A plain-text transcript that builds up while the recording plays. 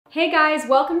Hey guys,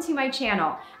 welcome to my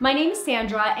channel. My name is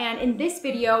Sandra, and in this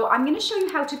video, I'm gonna show you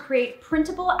how to create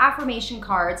printable affirmation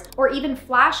cards or even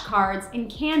flashcards in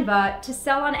Canva to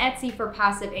sell on Etsy for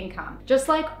passive income, just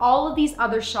like all of these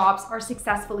other shops are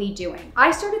successfully doing.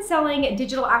 I started selling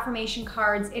digital affirmation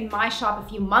cards in my shop a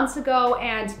few months ago,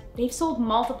 and they've sold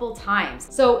multiple times.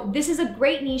 So this is a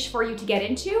great niche for you to get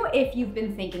into if you've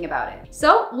been thinking about it.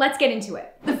 So let's get into it.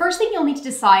 The first thing you'll need to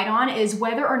decide on is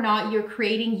whether or not you're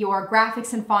creating your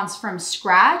graphics and fonts from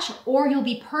scratch, or you'll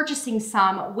be purchasing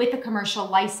some with a commercial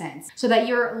license so that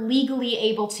you're legally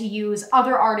able to use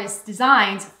other artists'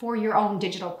 designs for your own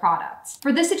digital products.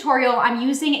 For this tutorial, I'm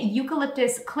using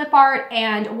eucalyptus clip art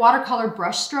and watercolor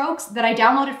brush strokes that I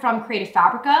downloaded from Creative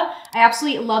Fabrica. I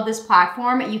absolutely love this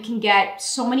platform. You can get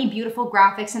so many beautiful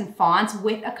graphics and fonts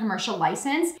with a commercial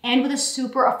license and with a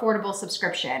super affordable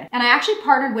subscription. And I actually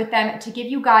partnered with them to give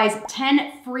you guys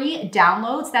 10 free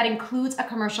downloads that includes a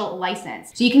commercial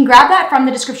license. So you can grab that from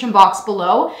the description box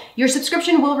below. Your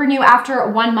subscription will renew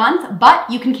after 1 month, but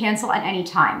you can cancel at any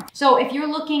time. So if you're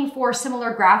looking for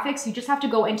similar graphics, you just have to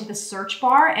go into the search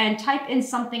bar and type in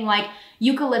something like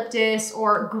eucalyptus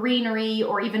or greenery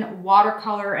or even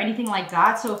watercolor or anything like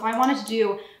that. So if I wanted to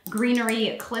do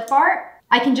greenery clip art,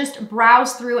 I can just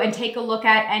browse through and take a look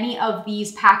at any of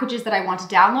these packages that I want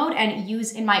to download and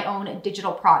use in my own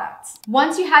digital products.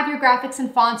 Once you have your graphics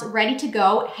and fonts ready to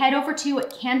go, head over to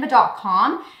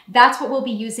canva.com. That's what we'll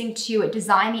be using to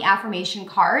design the affirmation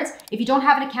cards. If you don't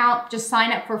have an account, just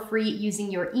sign up for free using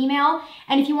your email.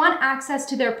 And if you want access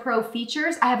to their pro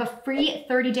features, I have a free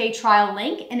 30-day trial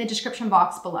link in the description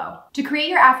box below. To create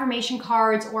your affirmation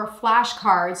cards or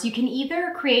flashcards, you can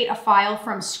either create a file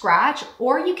from scratch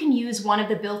or you can use one of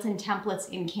the built-in templates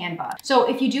in Canva. So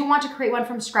if you do want to create one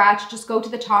from scratch, just go to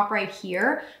the top right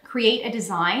here, create a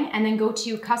design, and then go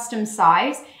to custom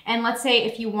size. And let's say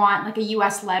if you want like a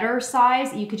US letter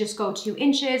size, you could just go 2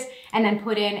 inches and then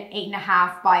put in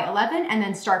 8.5 by 11 and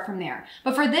then start from there.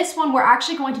 But for this one, we're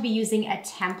actually going to be using a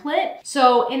template.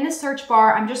 So in the search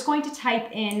bar, I'm just going to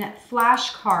type in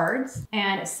flashcards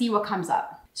and see what comes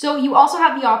up. So you also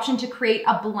have the option to create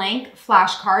a blank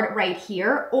flashcard right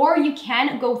here, or you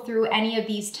can go through any of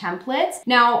these templates.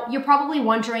 Now, you're probably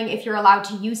wondering if you're allowed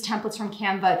to use templates from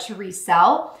Canva to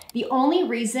resell. The only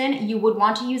reason you would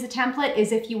want to use a template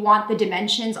is if you want the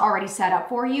dimensions already set up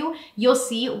for you. You'll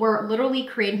see we're literally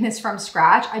creating this from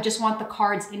scratch. I just want the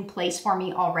cards in place for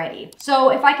me already. So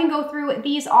if I can go through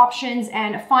these options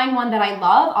and find one that I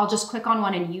love, I'll just click on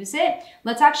one and use it.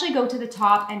 Let's actually go to the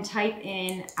top and type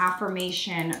in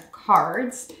affirmation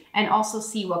cards and also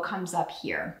see what comes up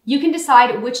here. You can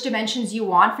decide which dimensions you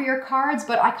want for your cards,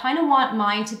 but I kind of want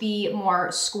mine to be more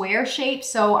square shaped.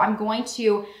 So I'm going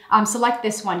to select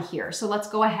this one here. So let's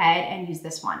go ahead and use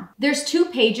this one. There's 2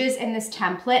 pages in this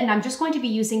template and I'm just going to be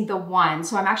using the one.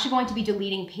 So I'm actually going to be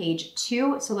deleting page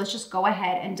 2. So let's just go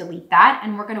ahead and delete that.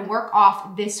 And we're going to work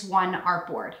off this one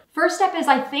artboard. First step is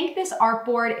I think this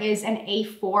artboard is an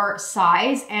A4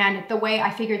 size. And the way I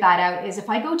figured that out is if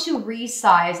I go to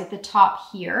resize at the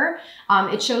top here,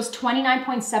 it shows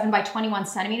 29.7 by 21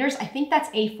 centimeters. I think that's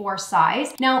A4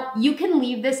 size. Now you can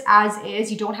leave this as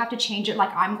is. You don't have to change it like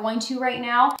I'm going to right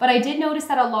now. But I did notice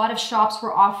that a lot of shops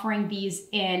were offering these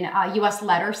in US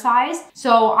letter size.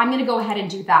 So I'm gonna go ahead and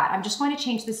do that. I'm just going to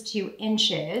change this to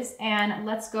inches and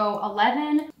let's go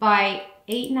 11 by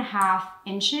 8.5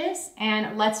 inches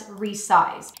and let's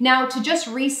resize. Now to just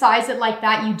resize it like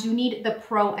that, you do need the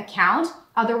pro account.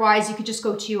 Otherwise, you could just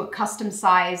go to a custom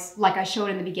size like I showed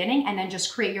in the beginning and then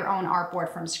just create your own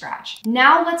artboard from scratch.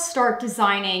 Now let's start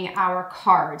designing our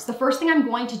cards. The first thing I'm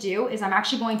going to do is I'm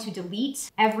actually going to delete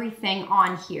everything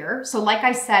on here. So like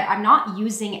I said, I'm not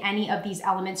using any of these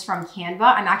elements from Canva.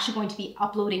 I'm actually going to be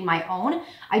uploading my own.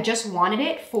 I just wanted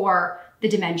it for the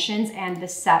dimensions and the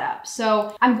setup.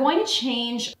 So I'm going to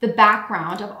change the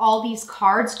background of all these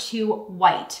cards to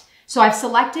white. So I've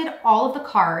selected all of the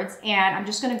cards and I'm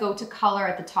just gonna go to color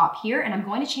at the top here and I'm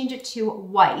going to change it to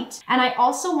white. And I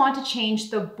also want to change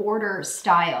the border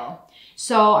style.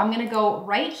 So I'm gonna go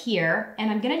right here and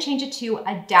I'm gonna change it to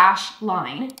a dash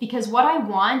line because what I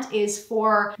want is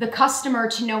for the customer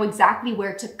to know exactly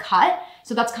where to cut.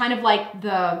 So that's kind of like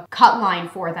the cut line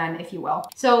for them, if you will.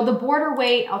 So the border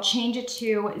weight, I'll change it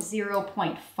to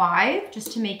 0.5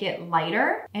 just to make it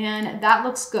lighter. And that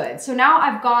looks good. So now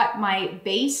I've got my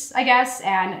base, I guess,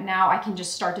 and now I can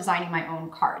just start designing my own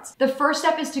cards. The first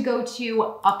step is to go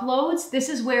to uploads. This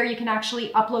is where you can actually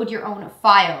upload your own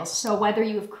files. So whether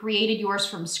you have created yours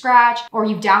from scratch or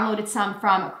you've downloaded some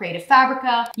from Creative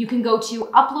Fabrica, you can go to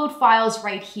upload files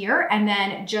right here and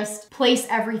then just place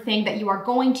everything that you are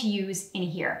going to use in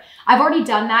here. I've already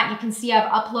done that. You can see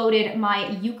I've uploaded my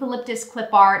eucalyptus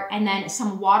clip art and then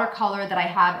some watercolor that I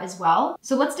have as well.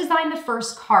 So let's design the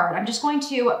first card. I'm just going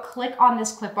to click on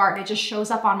this clip art and it just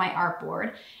shows up on my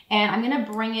artboard. And I'm gonna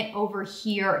bring it over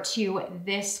here to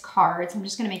this card. So I'm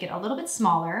just gonna make it a little bit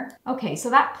smaller. Okay, so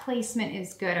that placement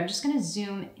is good. I'm just gonna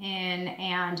zoom in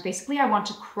and basically I want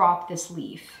to crop this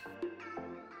leaf.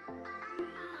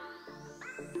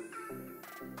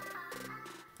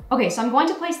 Okay, so I'm going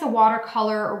to place the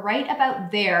watercolor right about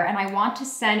there and I want to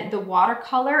send the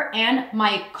watercolor and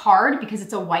my card, because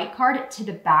it's a white card, to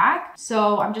the back.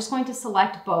 So I'm just going to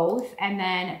select both and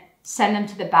then send them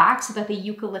to the back so that the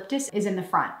eucalyptus is in the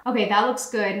front. Okay, that looks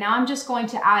good. Now I'm just going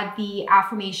to add the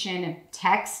affirmation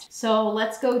text. So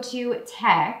let's go to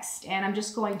text and I'm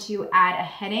just going to add a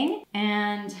heading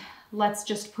and let's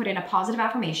just put in a positive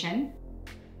affirmation.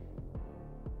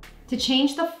 To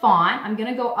change the font, I'm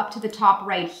gonna go up to the top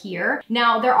right here.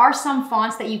 Now, there are some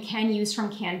fonts that you can use from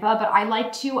Canva, but I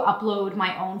like to upload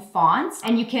my own fonts.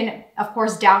 And you can, of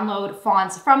course, download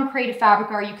fonts from Creative Fabric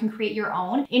or you can create your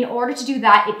own. In order to do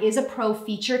that, it is a pro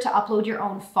feature to upload your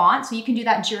own font. So you can do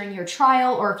that during your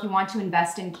trial or if you want to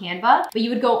invest in Canva. But you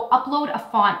would go upload a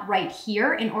font right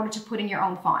here in order to put in your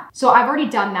own font. So I've already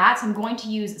done that. So I'm going to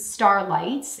use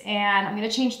Starlights and I'm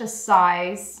gonna change the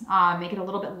size, make it a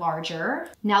little bit larger.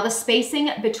 Now the spacing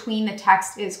between the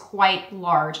text is quite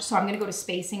large. So I'm gonna go to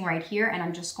spacing right here and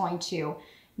I'm just going to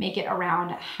make it around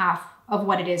half of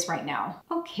what it is right now.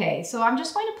 Okay, so I'm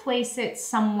just going to place it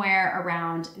somewhere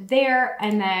around there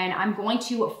and then I'm going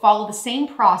to follow the same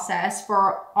process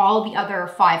for all the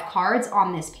other 5 cards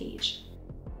on this page.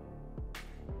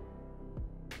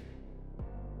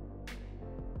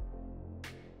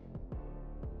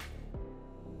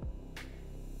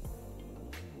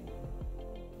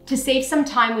 To save some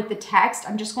time with the text,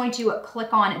 I'm just going to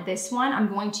click on this one. I'm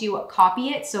going to copy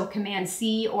it, so Command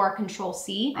C or Control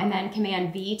C, and then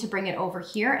Command V to bring it over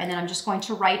here. And then I'm just going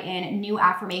to write in new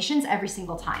affirmations every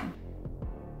single time.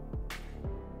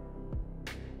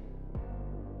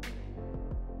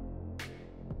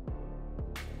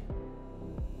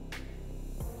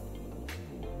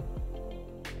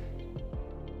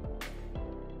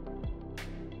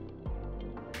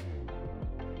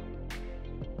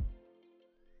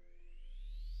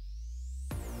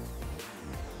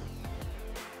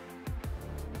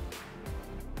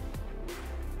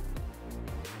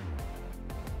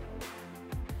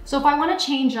 So if I want to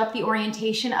change up the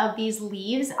orientation of these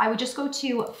leaves, I would just go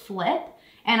to flip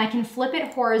and I can flip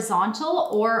it horizontal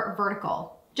or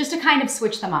vertical, just to kind of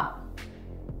switch them up.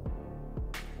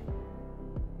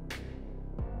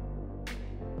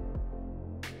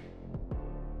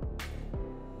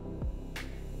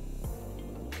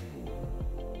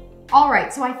 All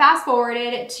right, so I fast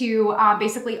forwarded to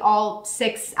basically all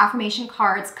 6 affirmation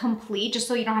cards complete, just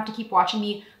so you don't have to keep watching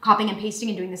me copying and pasting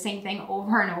and doing the same thing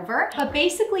over and over. But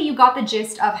basically you got the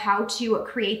gist of how to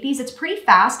create these. It's pretty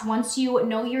fast once you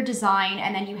know your design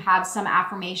and then you have some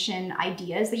affirmation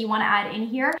ideas that you want to add in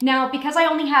here. Now, because I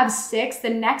only have 6, the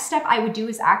next step I would do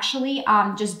is actually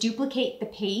just duplicate the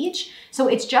page. So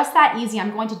it's just that easy.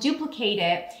 I'm going to duplicate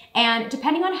it. And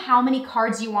depending on how many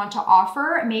cards you want to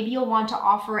offer, maybe you'll want to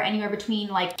offer anywhere between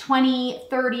like 20,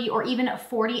 30, or even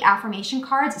 40 affirmation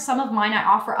cards. Some of mine I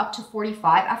offer up to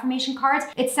 45 affirmation cards.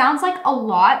 It sounds like a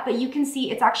lot, but you can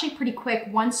see it's actually pretty quick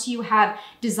once you have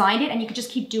designed it, and you can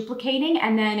just keep duplicating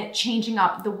and then changing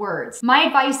up the words. My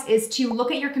advice is to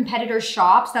look at your competitors'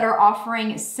 shops that are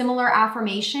offering similar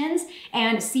affirmations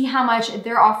and see how much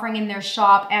they're offering in their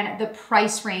shop and the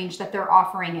price range that they're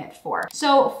offering it for.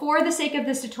 So for the sake of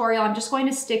this tutorial, I'm just going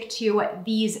to stick to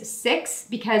these 6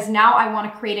 because now I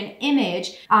want to create an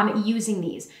image using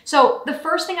these. So the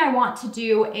first thing I want to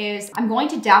do is I'm going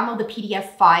to download the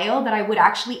PDF file that I would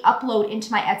actually upload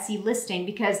into my Etsy listing,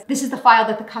 because this is the file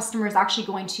that the customer is actually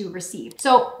going to receive.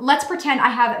 So let's pretend I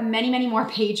have many, many more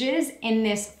pages in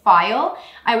this file.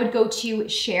 I would go to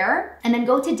share and then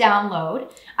go to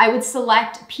download. I would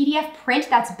select PDF print,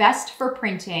 that's best for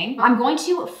printing. I'm going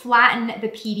to flatten the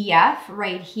PDF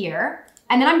right here.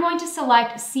 And then I'm going to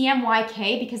select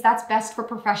CMYK because that's best for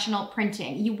professional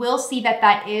printing. You will see that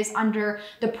that is under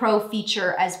the Pro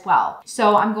feature as well.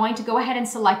 So I'm going to go ahead and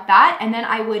select that, and then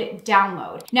I would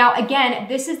download. Now, again,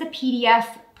 this is the PDF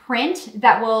print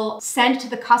that will send to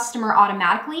the customer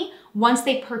automatically once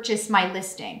they purchase my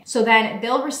listing. So then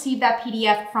they'll receive that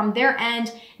PDF from their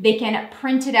end, they can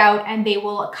print it out, and they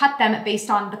will cut them based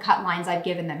on the cut lines I've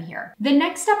given them here. The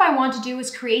next step I want to do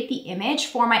is create the image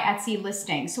for my Etsy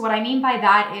listing. So what I mean by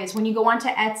that is when you go onto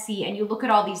Etsy and you look at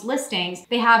all these listings,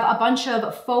 they have a bunch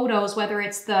of photos, whether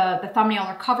it's the thumbnail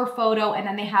or cover photo, and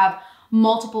then they have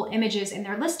multiple images in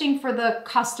their listing for the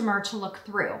customer to look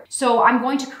through. So I'm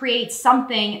going to create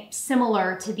something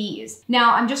similar to these.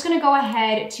 Now I'm just gonna go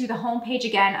ahead to the homepage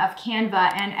again of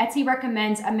Canva, and Etsy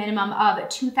recommends a minimum of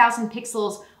 2,000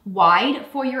 pixels wide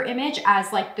for your image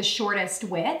as like the shortest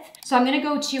width. So I'm gonna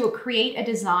go to create a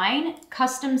design,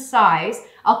 custom size.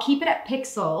 I'll keep it at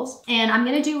pixels, and I'm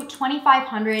gonna do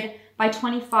 2,500 by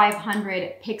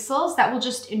 2,500 pixels. That will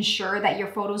just ensure that your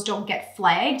photos don't get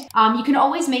flagged. You can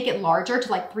always make it larger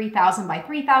to like 3,000 by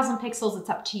 3,000 pixels.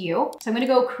 It's up to you. So I'm gonna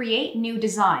go create new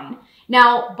design.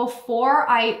 Now, before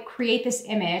I create this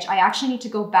image, I actually need to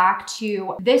go back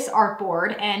to this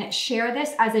artboard and share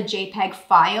this as a JPEG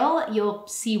file. You'll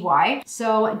see why.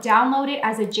 So download it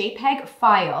as a JPEG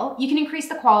file. You can increase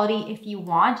the quality if you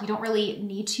want. You don't really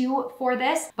need to for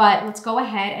this, but let's go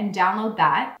ahead and download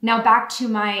that. Now back to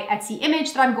my Etsy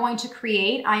image that I'm going to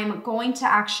create. I am going to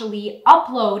actually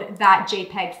upload that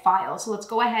JPEG file. So let's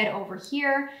go ahead over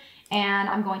here and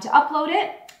I'm going to upload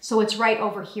it. So it's right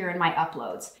over here in my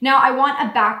uploads. Now I want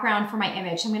a background for my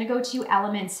image. So I'm gonna go to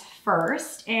elements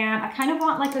first, and I kind of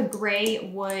want like a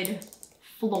gray wood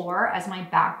floor as my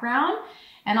background.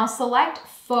 And I'll select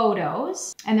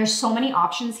photos. And there's so many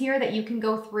options here that you can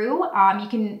go through. You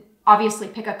can obviously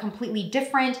pick a completely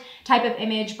different type of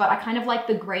image, but I kind of like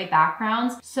the gray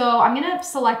backgrounds. So I'm gonna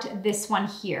select this one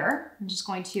here. I'm just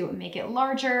going to make it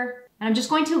larger. And I'm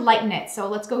just going to lighten it. So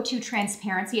let's go to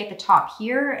transparency at the top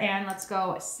here, and let's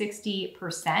go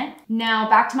 60%. Now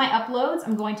back to my uploads,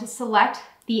 I'm going to select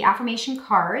the affirmation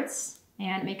cards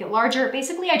and make it larger.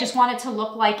 Basically, I just want it to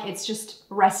look like it's just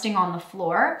resting on the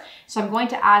floor. So I'm going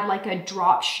to add like a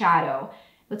drop shadow.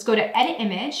 Let's go to edit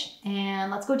image, and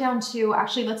let's go down to,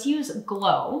 actually let's use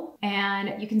glow.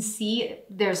 And you can see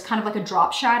there's kind of like a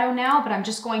drop shadow now, but I'm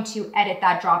just going to edit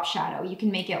that drop shadow. You can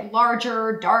make it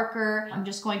larger, darker. I'm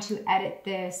just going to edit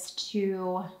this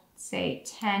to say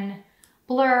 10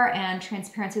 blur, and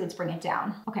transparency, let's bring it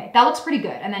down. Okay, that looks pretty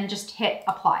good. And then just hit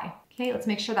apply. Okay, let's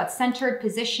make sure that's centered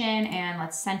position, and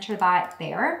let's center that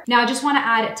there. Now I just want to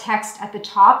add text at the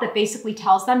top that basically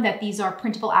tells them that these are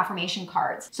printable affirmation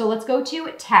cards. So let's go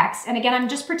to text. And again, I'm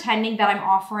just pretending that I'm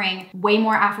offering way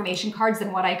more affirmation cards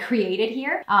than what I created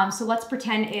here. So let's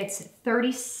pretend it's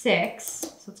 36. So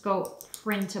let's go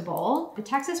printable. The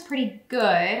text is pretty good.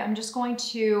 I'm just going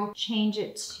to change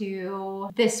it to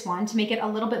this one to make it a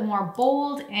little bit more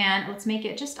bold, and let's make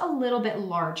it just a little bit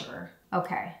larger.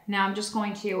 Okay, now I'm just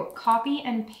going to copy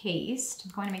and paste.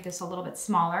 I'm going to make this a little bit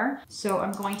smaller. So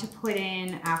I'm going to put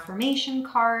in affirmation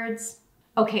cards.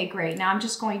 Okay, great. Now I'm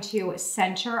just going to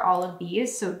center all of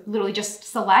these. So literally just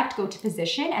select, go to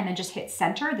position, and then just hit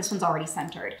center. This one's already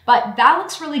centered. But that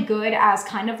looks really good as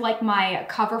kind of like my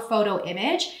cover photo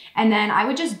image. And then I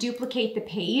would just duplicate the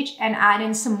page and add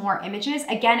in some more images.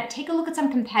 Again, take a look at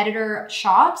some competitor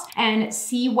shops and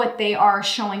see what they are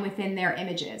showing within their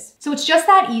images. So it's just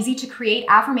that easy to create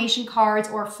affirmation cards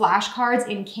or flashcards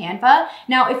in Canva.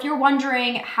 Now, if you're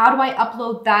wondering, how do I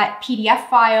upload that PDF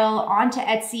file onto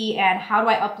Etsy, and how do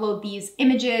I upload these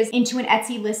images into an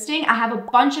Etsy listing? I have a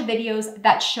bunch of videos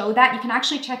that show that. You can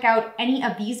actually check out any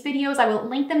of these videos. I will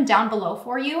link them down below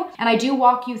for you. And I do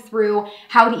walk you through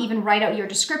how to even write out your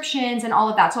descriptions and all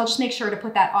of that. So I'll just make sure to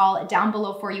put that all down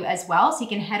below for you as well, so you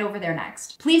can head over there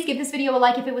next. Please give this video a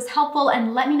like if it was helpful,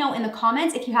 and let me know in the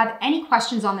comments if you have any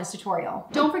questions on this tutorial.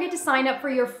 Don't forget to sign up for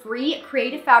your free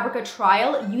Creative Fabrica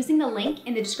trial using the link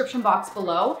in the description box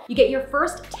below. You get your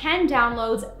first 10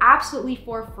 downloads absolutely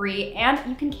for free, and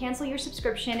you can cancel your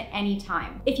subscription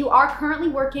anytime. If you are currently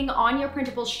working on your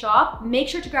Printables shop, make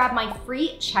sure to grab my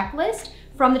free checklist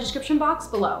from the description box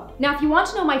below. Now, if you want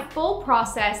to know my full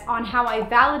process on how I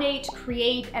validate,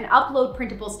 create, and upload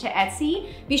printables to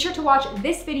Etsy, be sure to watch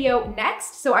this video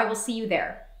next, so I will see you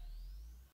there.